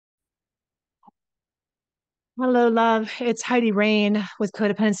Hello, love. It's Heidi Rain with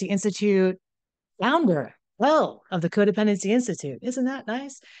Codependency Institute, founder, of the Codependency Institute. Isn't that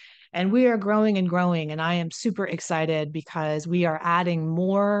nice? And we are growing and growing. And I am super excited because we are adding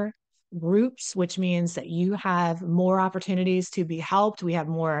more groups, which means that you have more opportunities to be helped. We have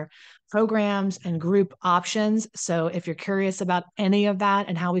more programs and group options. So if you're curious about any of that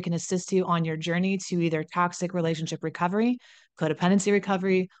and how we can assist you on your journey to either toxic relationship recovery, codependency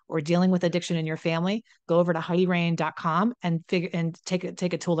recovery, or dealing with addiction in your family, go over to HeidiRain.com and figure and take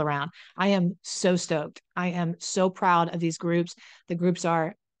a tool around. I am so stoked. I am so proud of these groups. The groups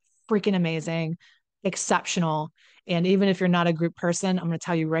are freaking amazing, exceptional. And even if you're not a group person, I'm going to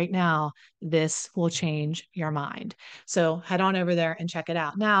tell you right now, this will change your mind. So head on over there and check it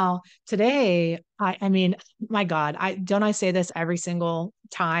out. Now, today, I mean, my God, I say this every single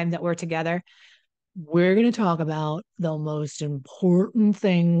time that we're together. We're going to talk about the most important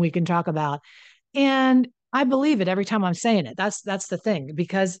thing we can talk about. And I believe it every time I'm saying it. That's the thing,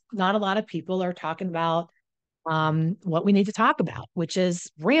 because not a lot of people are talking about what we need to talk about, which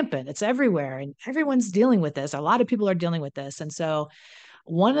is rampant. It's everywhere, and everyone's dealing with this. A lot of people are dealing with this. And so,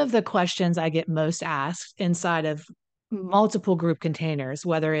 one of the questions I get most asked inside of multiple group containers,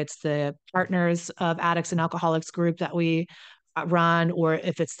 whether it's the Partners of Addicts and Alcoholics group that we run, or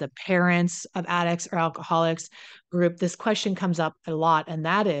if it's the Parents of Addicts or Alcoholics group, this question comes up a lot. And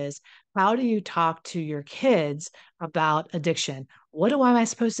that is, how do you talk to your kids about addiction? What am I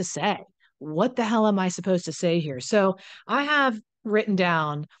supposed to say? What the hell am I supposed to say here? So I have written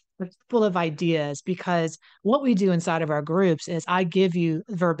down a couple of ideas, because what we do inside of our groups is I give you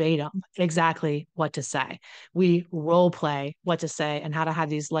verbatim exactly what to say. We role play what to say and how to have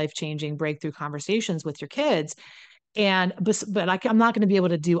these life-changing breakthrough conversations with your kids. And but I'm not going to be able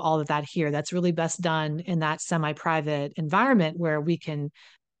to do all of that here. That's really best done in that semi-private environment where we can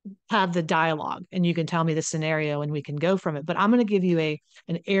have the dialogue and you can tell me the scenario and we can go from it. But I'm going to give you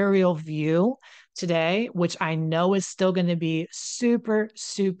an aerial view today, which I know is still going to be super,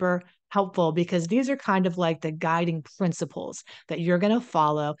 super helpful, because these are kind of like the guiding principles that you're going to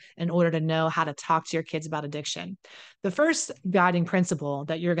follow in order to know how to talk to your kids about addiction. The first guiding principle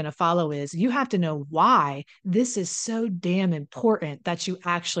that you're going to follow is you have to know why this is so damn important that you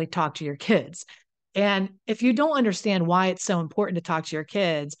actually talk to your kids. And if you don't understand why it's so important to talk to your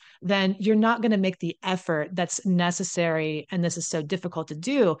kids, then you're not going to make the effort that's necessary. And this is so difficult to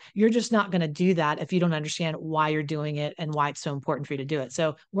do. You're just not going to do that if you don't understand why you're doing it and why it's so important for you to do it.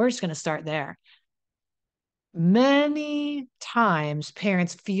 So we're just going to start there. Many times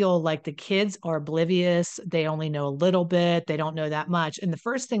parents feel like the kids are oblivious. They only know a little bit. They don't know that much. And the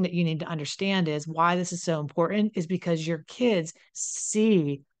first thing that you need to understand is why this is so important is because your kids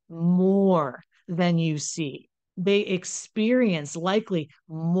see more than you see. They experience likely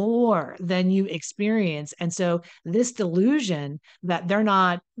more than you experience. And so this delusion that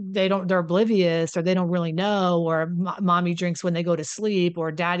they're oblivious, or they don't really know, or mommy drinks when they go to sleep,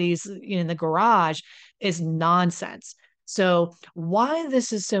 or daddy's in the garage, is nonsense. So, why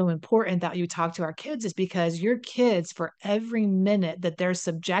this is so important that you talk to our kids is because your kids, for every minute that they're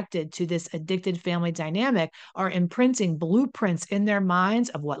subjected to this addicted family dynamic, are imprinting blueprints in their minds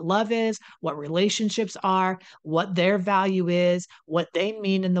of what love is, what relationships are, what their value is, what they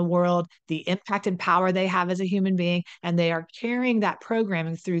mean in the world, the impact and power they have as a human being. And they are carrying that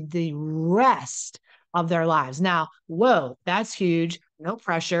programming through the rest of their lives. Now, whoa, that's huge. No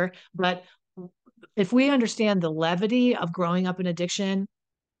pressure. But if we understand the levity of growing up in addiction,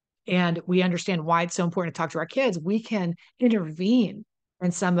 and we understand why it's so important to talk to our kids, we can intervene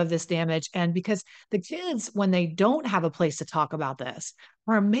in some of this damage. And because the kids, when they don't have a place to talk about this,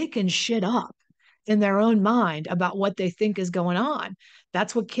 are making shit up in their own mind about what they think is going on.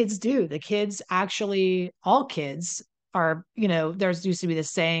 That's what kids do. The kids actually, all kids are, there's used to be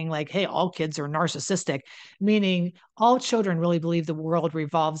this saying like, hey, all kids are narcissistic, meaning all children really believe the world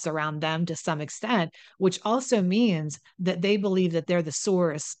revolves around them to some extent, which also means that they believe that they're the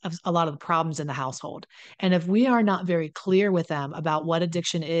source of a lot of the problems in the household. And if we are not very clear with them about what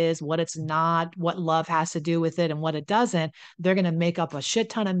addiction is, what it's not, what love has to do with it, and what it doesn't, they're going to make up a shit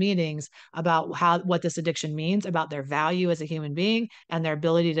ton of meanings about what this addiction means, about their value as a human being, and their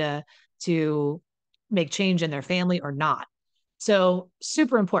ability to make change in their family or not. So,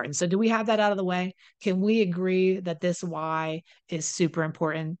 super important. So, do we have that out of the way? Can we agree that this why is super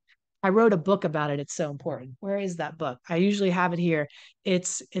important? I wrote a book about it. It's so important. Where is that book? I usually have it here.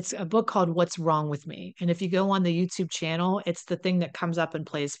 It's a book called What's Wrong with Me. And if you go on the YouTube channel, it's the thing that comes up and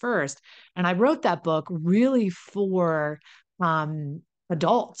plays first. And I wrote that book really for um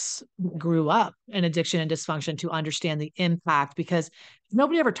adults who grew up in addiction and dysfunction to understand the impact, because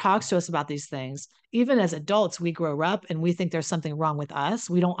Nobody ever talks to us about these things. Even as adults, we grow up and we think there's something wrong with us.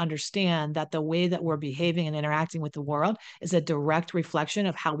 We don't understand that the way that we're behaving and interacting with the world is a direct reflection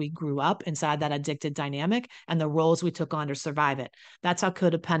of how we grew up inside that addicted dynamic and the roles we took on to survive it. That's how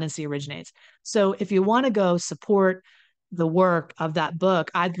codependency originates. So if you want to go support the work of that book,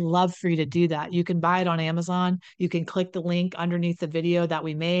 I'd love for you to do that. You can buy it on Amazon. You can click the link underneath the video that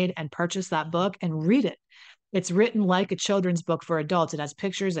we made and purchase that book and read it. It's written like a children's book for adults. It has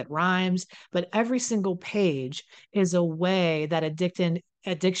pictures, it rhymes, but every single page is a way that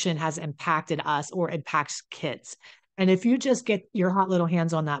addiction has impacted us or impacts kids. And if you just get your hot little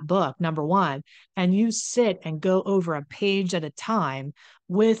hands on that book, number one, and you sit and go over a page at a time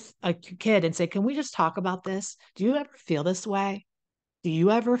with a kid and say, can we just talk about this? Do you ever feel this way? Do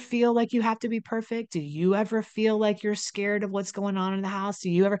you ever feel like you have to be perfect? Do you ever feel like you're scared of what's going on in the house? Do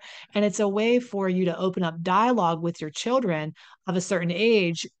you ever? And it's a way for you to open up dialogue with your children of a certain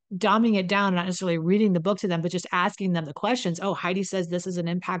age, dumbing it down, not necessarily reading the book to them, but just asking them the questions. Oh, Heidi says this is an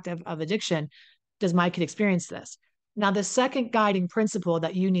impact of addiction. Does my kid experience this? Now, the second guiding principle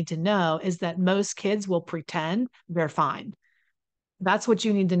that you need to know is that most kids will pretend they're fine. That's what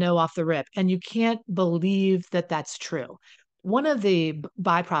you need to know off the rip. And you can't believe that that's true. One of the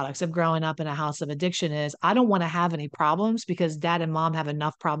byproducts of growing up in a house of addiction is I don't want to have any problems because dad and mom have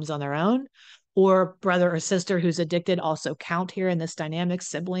enough problems on their own, or brother or sister who's addicted also count here in this dynamic,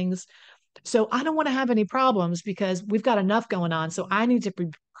 siblings. So I don't want to have any problems because we've got enough going on. So I need to be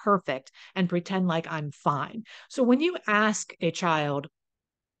perfect and pretend like I'm fine. So when you ask a child,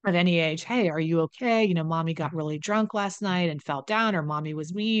 at any age, hey, are you okay? You know, mommy got really drunk last night and fell down, or mommy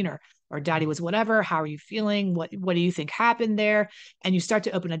was mean, or daddy was whatever. How are you feeling? What do you think happened there? And you start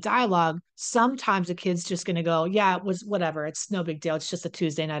to open a dialogue. Sometimes a kid's just going to go, yeah, it was whatever. It's no big deal. It's just a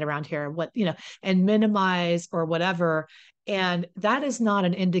Tuesday night around here. What, and minimize or whatever. And that is not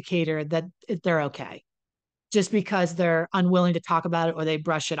an indicator that they're okay. Just because they're unwilling to talk about it or they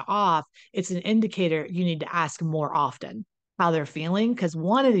brush it off, it's an indicator you need to ask more often how they're feeling. Because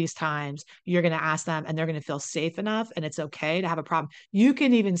one of these times you're going to ask them and they're going to feel safe enough and it's okay to have a problem. You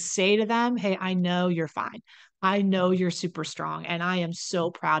can even say to them, hey, I know you're fine. I know you're super strong and I am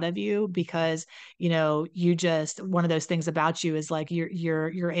so proud of you because you just one of those things about you is like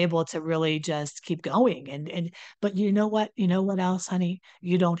you're able to really just keep going and but you know what else, honey?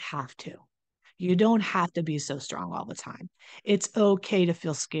 You don't have to. You don't have to be so strong all the time. It's okay to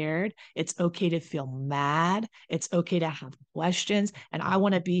feel scared. It's okay to feel mad. It's okay to have questions. And I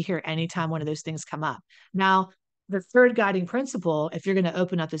want to be here anytime one of those things come up. Now, the third guiding principle, if you're going to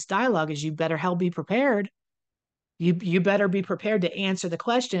open up this dialogue, is you better hell be prepared. You better be prepared to answer the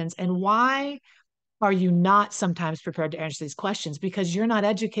questions. And why are you not sometimes prepared to answer these questions? Because you're not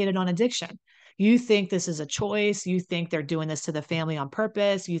educated on addiction. You think this is a choice. You think they're doing this to the family on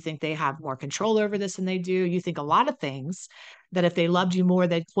purpose. You think they have more control over this than they do. You think a lot of things that if they loved you more,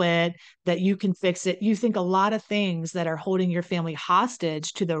 they'd quit, that you can fix it. You think a lot of things that are holding your family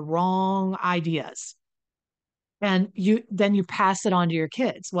hostage to the wrong ideas. And you pass it on to your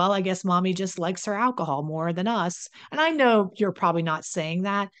kids. Well, I guess mommy just likes her alcohol more than us. And I know you're probably not saying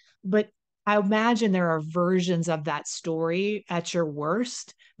that, but I imagine there are versions of that story at your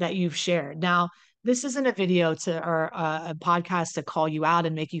worst that you've shared. Now, this isn't a video or a podcast to call you out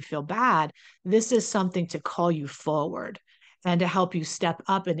and make you feel bad. This is something to call you forward and to help you step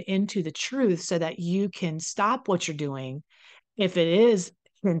up and into the truth so that you can stop what you're doing if it is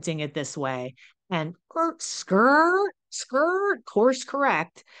hinting it this way and course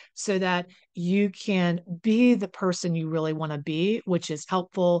correct so that you can be the person you really want to be, which is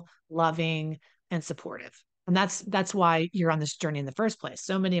helpful, loving, and supportive. And that's why you're on this journey in the first place.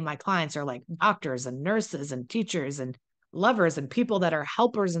 So many of my clients are like doctors and nurses and teachers and lovers and people that are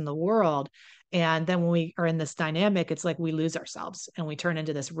helpers in the world. And then when we are in this dynamic, it's like we lose ourselves and we turn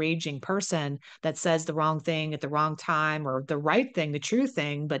into this raging person that says the wrong thing at the wrong time or the right thing, the true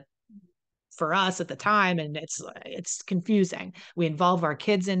thing, but for us at the time, and it's confusing. We involve our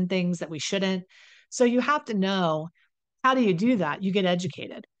kids in things that we shouldn't. So you have to know, how do you do that? You get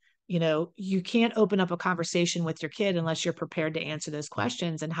educated. You can't open up a conversation with your kid unless you're prepared to answer those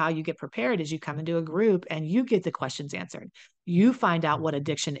questions. And how you get prepared is you come into a group and you get the questions answered. You find out what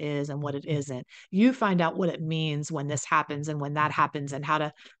addiction is and what it isn't. You find out what it means when this happens and when that happens, and how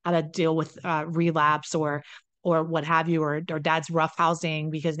to deal with relapse or what have you, or dad's roughhousing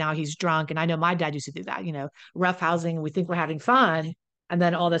because now he's drunk. And I know my dad used to do that, roughhousing. We think we're having fun. And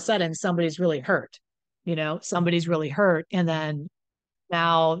then all of a sudden somebody's really hurt, somebody's really hurt. And then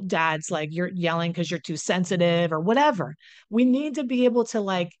now dad's like, you're yelling because you're too sensitive or whatever. We need to be able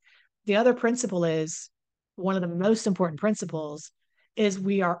to the other principle is one of the most important principles is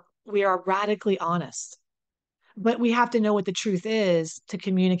we are radically honest, but we have to know what the truth is to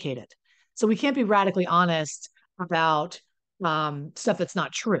communicate it. So we can't be radically honest about stuff that's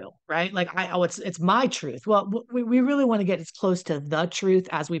not true, right? Like it's my truth. Well, we really want to get as close to the truth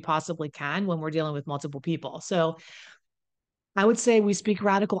as we possibly can when we're dealing with multiple people. So I would say we speak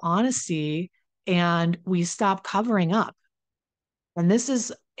radical honesty and we stop covering up. And this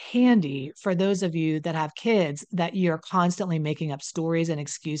is handy for those of you that have kids that you're constantly making up stories and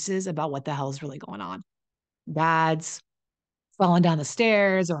excuses about what the hell is really going on. Dad's falling down the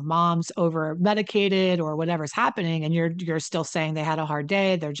stairs, or mom's over medicated, or whatever's happening, and you're still saying they had a hard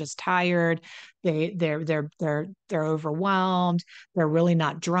day, they're just tired, they're overwhelmed, they're really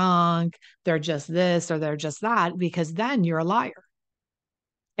not drunk, they're just this or they're just that, because then you're a liar.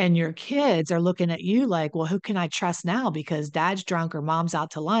 And your kids are looking at you like, well, who can I trust now? Because dad's drunk or mom's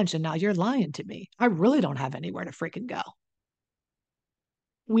out to lunch and now you're lying to me. I really don't have anywhere to freaking go.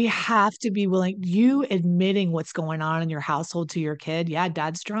 We have to be willing, you admitting what's going on in your household to your kid. Yeah,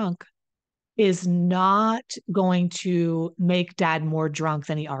 dad's drunk is not going to make dad more drunk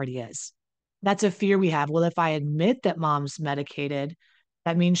than he already is. That's a fear we have. Well, if I admit that mom's medicated,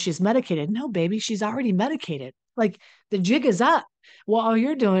 that means she's medicated. No, baby, she's already medicated. Like the jig is up. Well, all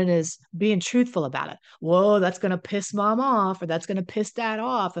you're doing is being truthful about it. Whoa, that's going to piss mom off, or that's going to piss dad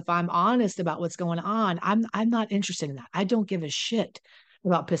off. If I'm honest about what's going on, I'm not interested in that. I don't give a shit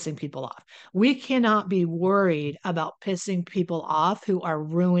about pissing people off. We cannot be worried about pissing people off who are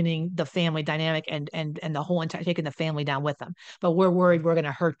ruining the family dynamic and the whole entire taking the family down with them. But we're worried we're going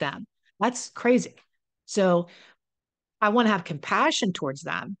to hurt them. That's crazy. So I want to have compassion towards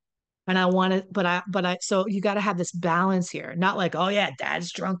them. And I want to, so you got to have this balance here. Not like, oh yeah,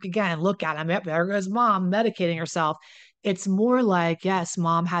 dad's drunk again. Look at him. Yep, there goes mom medicating herself. It's more like, yes,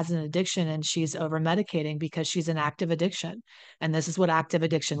 mom has an addiction and she's over medicating because she's an active addiction. And this is what active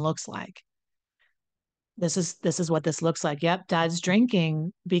addiction looks like. This is what this looks like. Yep, dad's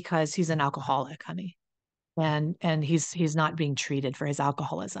drinking because he's an alcoholic, honey. And he's not being treated for his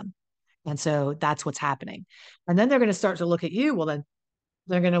alcoholism. And so that's what's happening. And then they're going to start to look at you. Well, then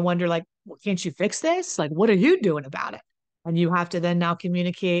they're going to wonder, like, well, can't you fix this? Like, what are you doing about it? And you have to then now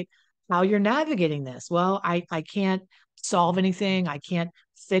communicate how you're navigating this. Well, I can't solve anything. I can't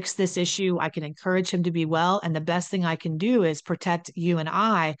fix this issue. I can encourage him to be well. And the best thing I can do is protect you and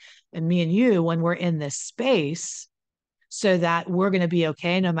I and me and you when we're in this space so that we're going to be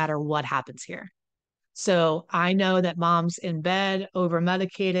okay no matter what happens here. So I know that mom's in bed, over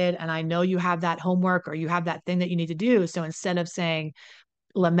medicated, and I know you have that homework or you have that thing that you need to do. So instead of saying,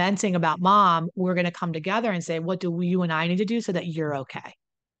 lamenting about mom, we're going to come together and say, what do you and I need to do so that you're okay?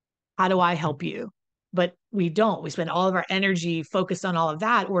 How do I help you? But we don't. We spend all of our energy focused on all of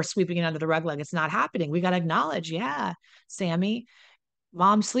that, or sweeping it under the rug like it's not happening. We got to acknowledge, yeah, Sammy,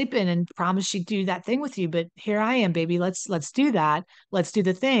 mom's sleeping and promised she'd do that thing with you, but here I am, baby. Let's do that. Let's do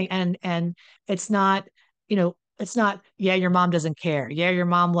the thing. And it's not, it's not, yeah, your mom doesn't care. Yeah, your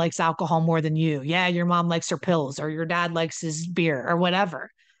mom likes alcohol more than you. Yeah, your mom likes her pills, or your dad likes his beer, or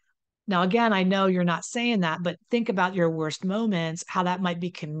whatever. Now, again, I know you're not saying that, but think about your worst moments, how that might be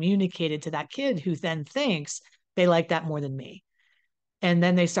communicated to that kid who then thinks they like that more than me. And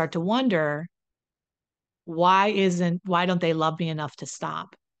then they start to wonder, why don't they love me enough to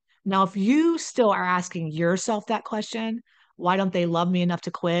stop? Now, if you still are asking yourself that question, why don't they love me enough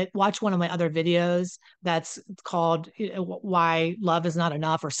to quit? Watch one of my other videos that's called Why Love Is Not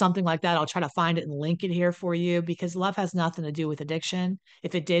Enough, or something like that. I'll try to find it and link it here for you, because love has nothing to do with addiction.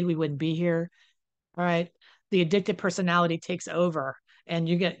 If it did, we wouldn't be here. All right. The addictive personality takes over, and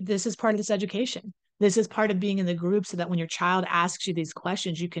this is part of this education. This is part of being in the group, so that when your child asks you these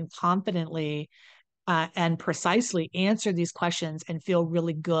questions, you can confidently and precisely answer these questions and feel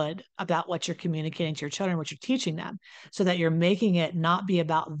really good about what you're communicating to your children, what you're teaching them, so that you're making it not be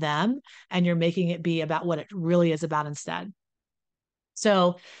about them, and you're making it be about what it really is about instead.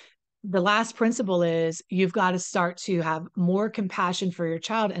 So the last principle is, you've got to start to have more compassion for your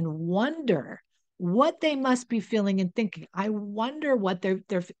child and wonder what they must be feeling and thinking. I wonder what they're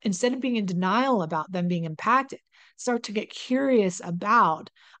instead of being in denial about them being impacted, start to get curious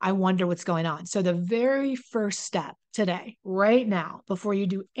about, I wonder what's going on. So the very first step today, right now, before you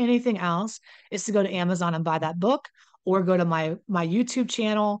do anything else, is to go to Amazon and buy that book, or go to my YouTube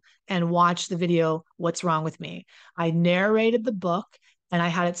channel and watch the video, What's Wrong with Me. I narrated the book, and I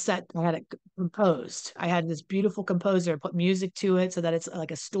had it composed. I had this beautiful composer put music to it so that it's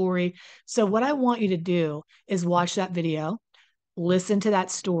like a story. So what I want you to do is watch that video, listen to that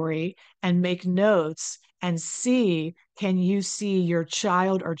story, and make notes, and see, can you see your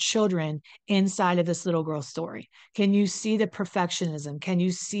child or children inside of this little girl's story? Can you see the perfectionism? Can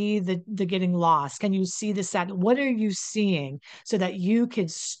you see the getting lost? Can you see the sad? What are you seeing so that you can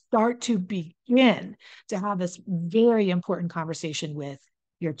start to begin to have this very important conversation with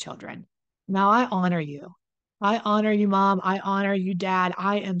your children? Now, I honor you. I honor you, mom. I honor you, dad.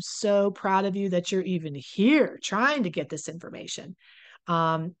 I am so proud of you that you're even here trying to get this information.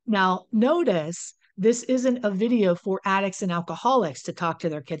 Now, notice this isn't a video for addicts and alcoholics to talk to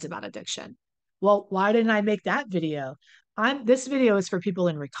their kids about addiction. Well, why didn't I make that video? This video is for people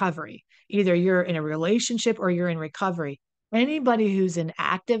in recovery. Either you're in a relationship or you're in recovery. Anybody who's in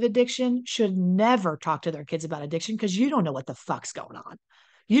active addiction should never talk to their kids about addiction because you don't know what the fuck's going on.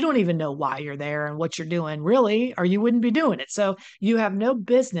 You don't even know why you're there and what you're doing, really, or you wouldn't be doing it. So you have no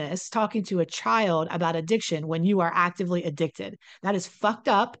business talking to a child about addiction when you are actively addicted. That is fucked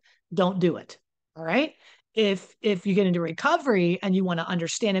up. Don't do it. All right. If you get into recovery and you want to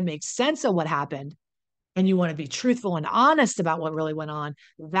understand and make sense of what happened, and you want to be truthful and honest about what really went on,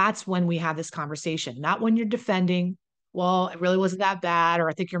 that's when we have this conversation, not when you're defending, well, it really wasn't that bad, or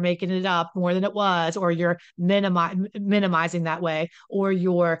I think you're making it up more than it was, or you're minimizing that way, or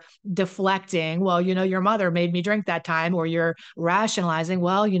you're deflecting, well, your mother made me drink that time, or you're rationalizing,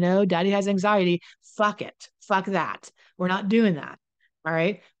 well, daddy has anxiety. Fuck it. Fuck that. We're not doing that. All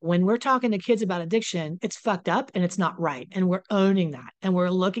right. When we're talking to kids about addiction, it's fucked up and it's not right. And we're owning that. And we're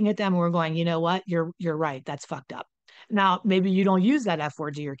looking at them and we're going, you know what? You're right. That's fucked up. Now, maybe you don't use that F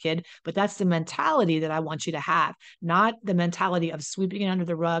word to your kid, but that's the mentality that I want you to have, not the mentality of sweeping it under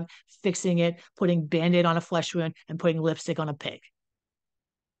the rug, fixing it, putting Band-Aid on a flesh wound, and putting lipstick on a pig.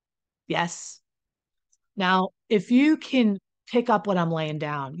 Yes. Now, if you can pick up what I'm laying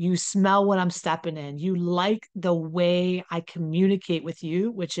down, you smell what I'm stepping in, you like the way I communicate with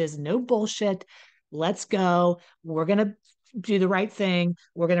you, which is no bullshit. Let's go. We're going to do the right thing.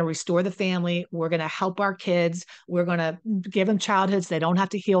 We're going to restore the family. We're going to help our kids. We're going to give them childhoods they don't have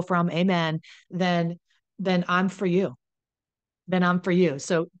to heal from. Amen. Then I'm for you. Then I'm for you.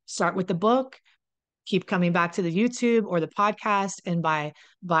 So start with the book, keep coming back to the YouTube or the podcast. And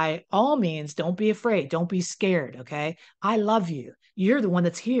by all means, don't be afraid. Don't be scared. Okay. I love you. You're the one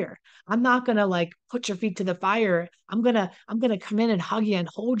that's here. I'm not gonna like put your feet to the fire. I'm gonna come in and hug you and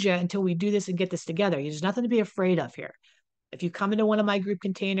hold you until we do this and get this together. There's nothing to be afraid of here. If you come into one of my group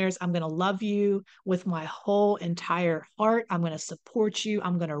containers, I'm going to love you with my whole entire heart. I'm going to support you.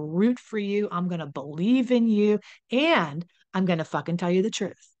 I'm going to root for you. I'm going to believe in you. And I'm going to fucking tell you the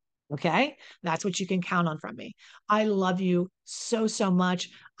truth. Okay. That's what you can count on from me. I love you so, so much.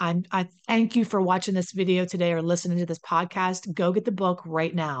 I thank you for watching this video today or listening to this podcast. Go get the book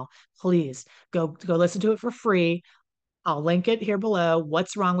right now. Please go listen to it for free. I'll link it here below.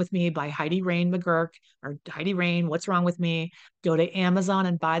 What's Wrong with Me by Heidi Rain McGurk, or Heidi Rain, What's Wrong with Me? Go to Amazon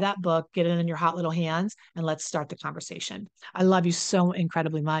and buy that book, get it in your hot little hands, and let's start the conversation. I love you so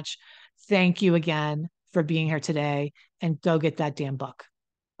incredibly much. Thank you again for being here today, and go get that damn book.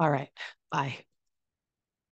 All right. Bye.